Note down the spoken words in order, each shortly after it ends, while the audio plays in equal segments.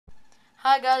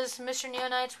Hi guys, it's Mr.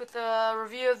 Neonites with a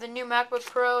review of the new MacBook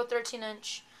Pro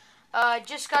 13-inch. I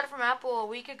just got it from Apple a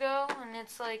week ago, and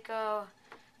it's like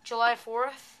July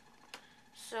 4th.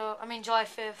 July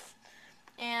 5th.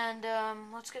 And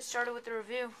let's get started with the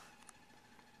review.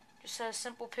 Just has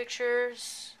simple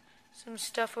pictures, some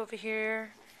stuff over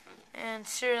here, and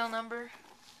serial number.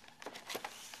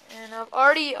 And I've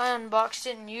already unboxed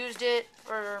it and used it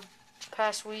for the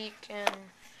past week, and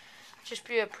just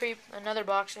be another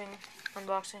unboxing.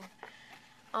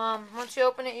 Once you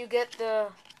open it, you get the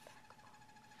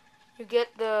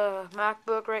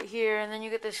MacBook right here, and then you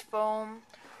get this foam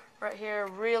right here.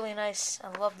 Really nice.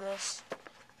 I love this.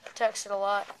 Protects it a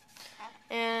lot.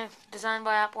 And designed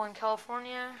by Apple in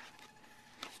California.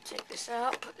 Take this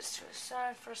out. Put this to the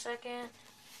side for a second.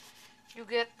 You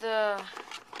get the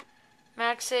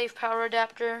MagSafe power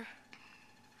adapter.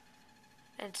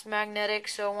 It's magnetic,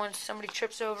 so once somebody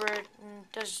trips over it,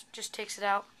 just takes it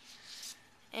out.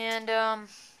 And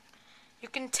you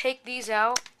can take these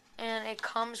out, and it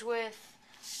comes with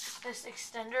this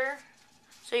extender,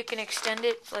 so you can extend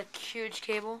it like huge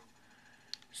cable.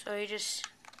 So you just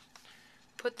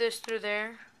put this through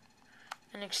there,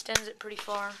 and extends it pretty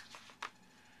far.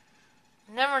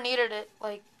 Never needed it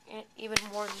like even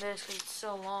more than this because it's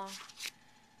so long.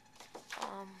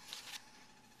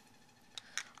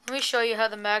 Let me show you how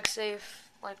the MagSafe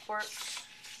works.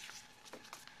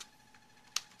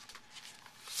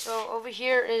 So over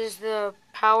here is the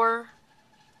power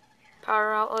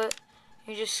outlet.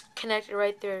 You just connect it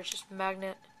right there. It's just a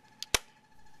magnet.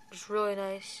 It's really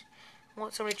nice.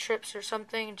 Once somebody trips or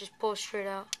something, just pull it straight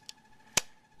out.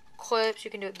 Clips, you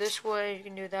can do it this way, you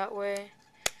can do it that way.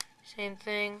 Same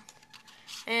thing.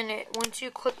 And once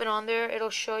you clip it on there, it'll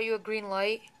show you a green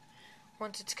light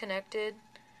once it's connected.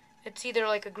 It's either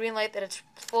like a green light that it's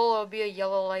full, or it'll be a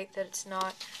yellow light that it's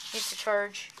not. It needs to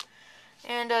charge.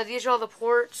 And these are all the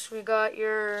ports. We got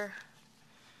your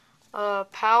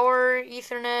power,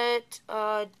 Ethernet,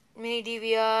 mini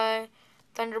DVI,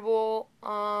 Thunderbolt, 2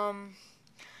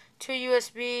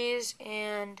 USBs,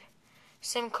 and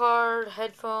SIM card,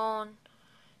 headphone.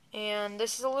 And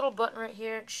this is a little button right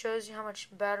here. It shows you how much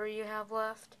battery you have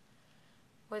left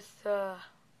with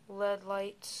LED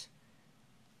lights.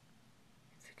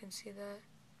 If you can see that.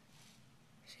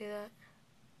 See that?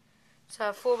 It's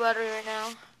full battery right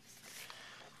now.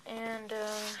 And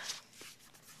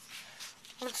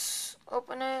let's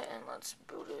open it and let's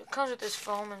boot it. It comes with this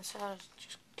foam inside,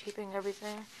 just keeping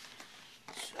everything.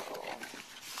 So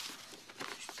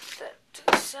just put that to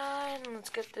the side, and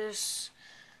let's get this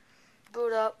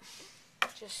boot up.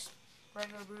 Just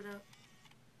regular boot up.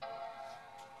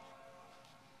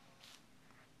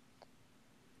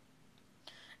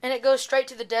 And it goes straight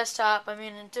to the desktop. I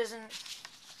mean, it doesn't.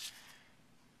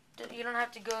 You don't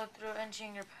have to go through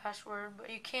entering your password, but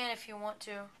you can if you want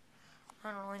to.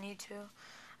 I don't really need to.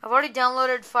 I've already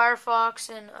downloaded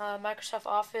Firefox and Microsoft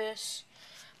Office,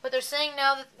 but they're saying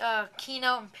now that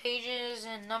Keynote and Pages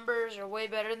and Numbers are way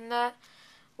better than that,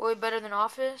 way better than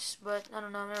Office. But I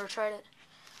don't know. I've never tried it.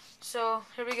 So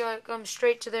here we go. It comes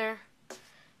straight to there,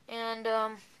 and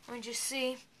let me just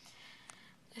see.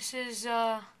 This is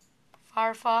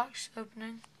Firefox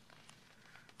opening.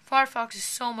 Firefox is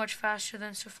so much faster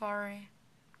than Safari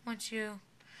once you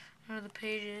know the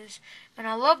pages. And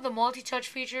I love the multi-touch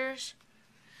features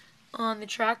on the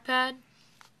trackpad.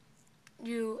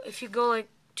 If you go like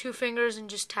 2 fingers and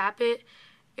just tap it,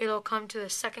 it'll come to the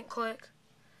second click,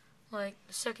 like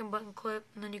the second button click,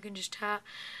 and then you can just tap.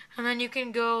 And then you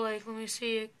can go let me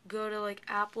see, go to like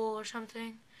Apple or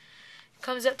something. It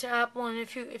comes up to Apple, and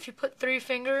if you put 3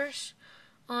 fingers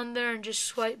on there and just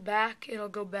swipe back, it'll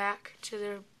go back to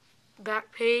their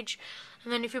back page.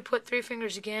 And then if you put 3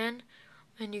 fingers again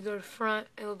and you go to front,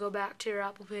 it'll go back to your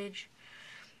Apple page.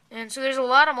 And so there's a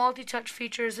lot of multi-touch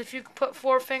features. If you put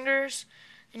 4 fingers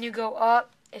and you go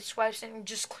up, it swipes it and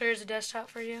just clears the desktop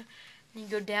for you. And you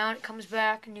go down, it comes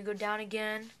back, and you go down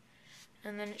again,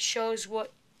 and then it shows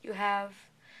what you have.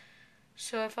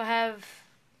 So if I have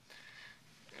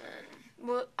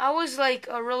I was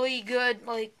a really good,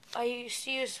 I used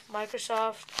to use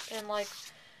Microsoft and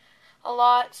a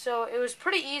lot, so it was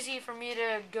pretty easy for me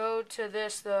to go to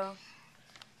this though.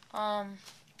 I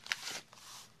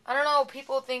don't know,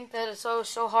 people think that it's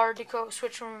so hard to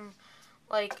switch from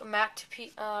Mac to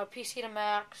PC to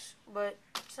Macs, but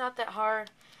it's not that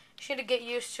hard. You should get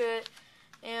used to it,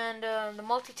 and the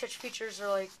multi-touch features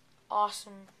are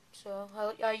awesome, so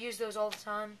I use those all the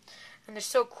time, and they're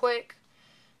so quick.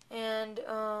 And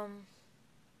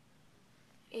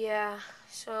yeah,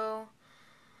 so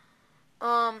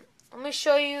let me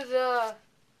show you the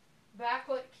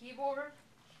backlit keyboard.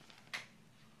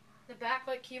 the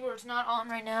backlight keyboard's not on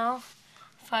right now.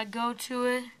 If I go to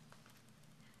it,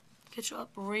 it gets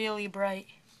up really bright.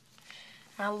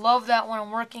 And I love that when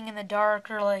I'm working in the dark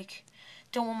or like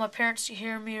don't want my parents to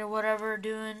hear me or whatever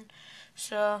doing.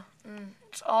 So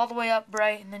it's all the way up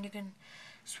bright, and then you can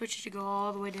switch it to go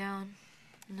all the way down,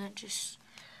 and then it just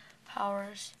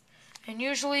powers. And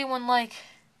usually when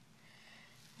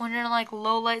you're in like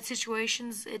low light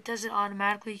situations, it does it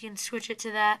automatically. You can switch it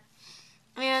to that.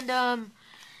 And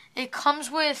it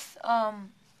comes with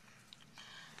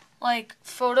like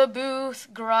photo booth,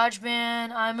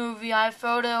 GarageBand, iMovie,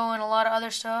 iPhoto, and a lot of other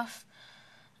stuff.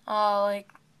 Like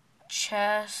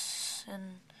Chess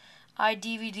and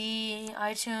iDVD,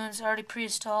 iTunes already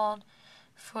pre-installed,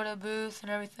 photo booth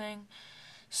and everything.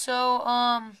 So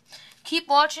keep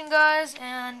watching, guys,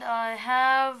 and I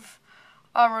have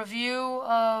a review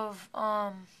of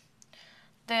a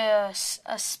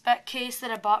spec case that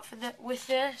I bought with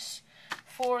this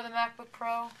for the MacBook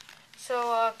Pro.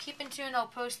 So keep in tune. I'll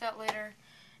post that later,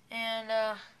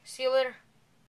 and see you later.